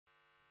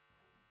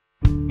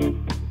The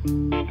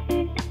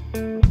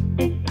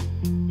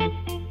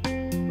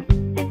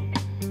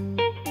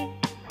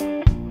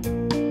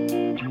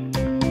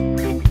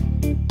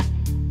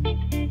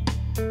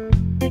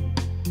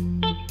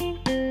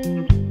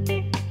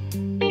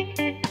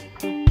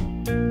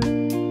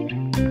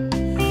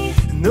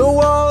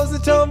walls are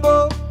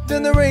tumbled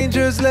and the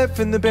rangers left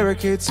and the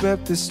barricade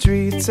swept the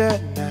streets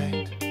at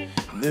night.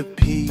 And the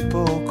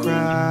people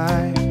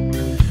cry.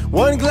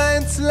 One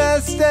glance,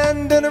 last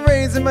stand, and I'm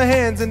raising my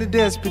hands in a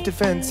desperate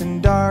defense,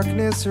 and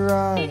darkness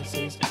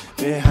rises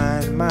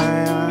behind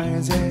my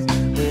eyes, and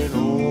when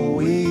all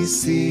we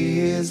see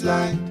is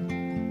light.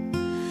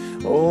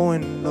 Oh,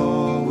 and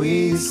all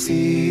we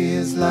see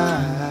is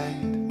light.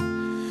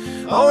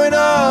 Oh, and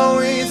all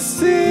we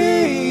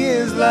see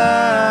is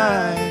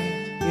light.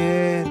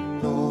 Yeah,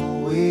 and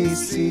all we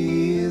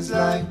see is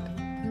light.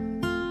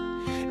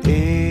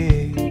 Yeah.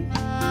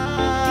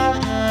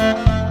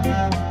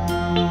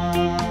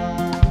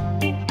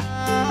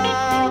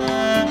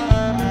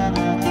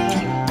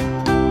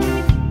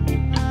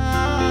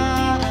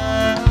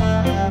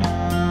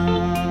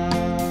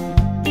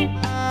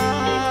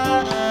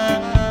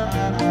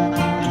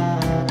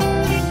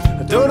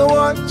 Don't know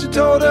what you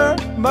told her,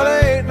 but I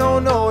ain't no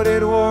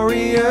noted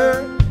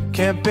warrior.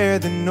 Can't bear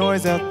the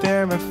noise out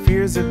there, my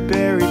fears are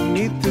buried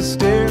beneath the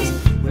stairs.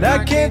 When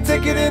I can't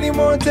take it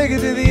anymore, take it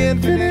to the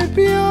infinite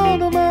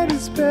beyond all my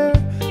despair.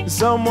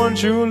 Someone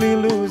truly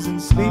losing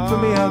sleep for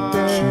me out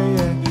there,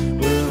 yeah.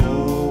 Where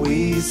all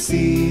we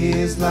see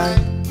is light.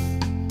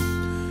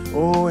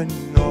 Oh, and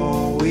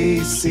all we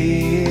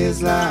see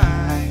is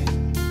light.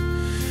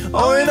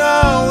 Oh, and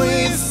all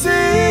we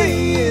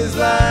see is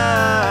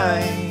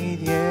light.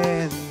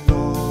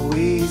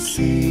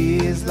 See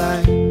is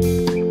light.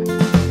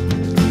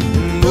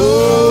 No,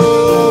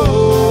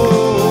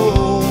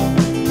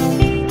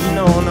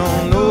 no, no,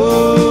 no,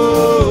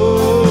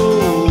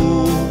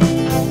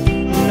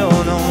 no,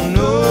 no,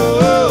 no.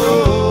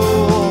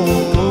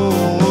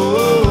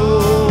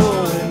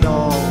 And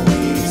all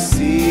we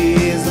see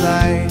is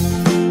light.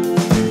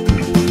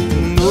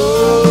 No,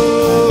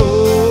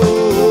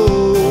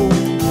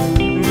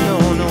 no,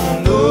 no,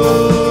 no.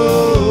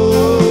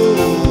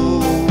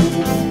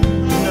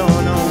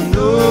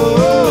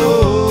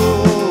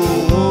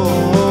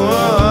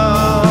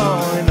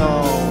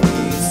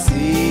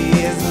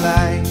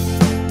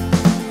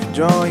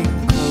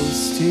 Drawing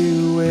close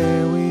to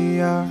where we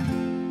are.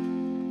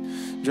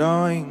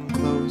 Drawing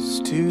close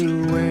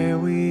to where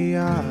we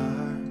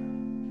are.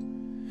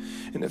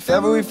 And if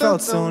ever we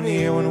felt so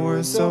near when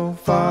we're so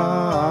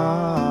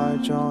far,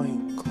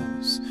 drawing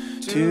close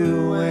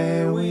to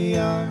where we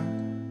are.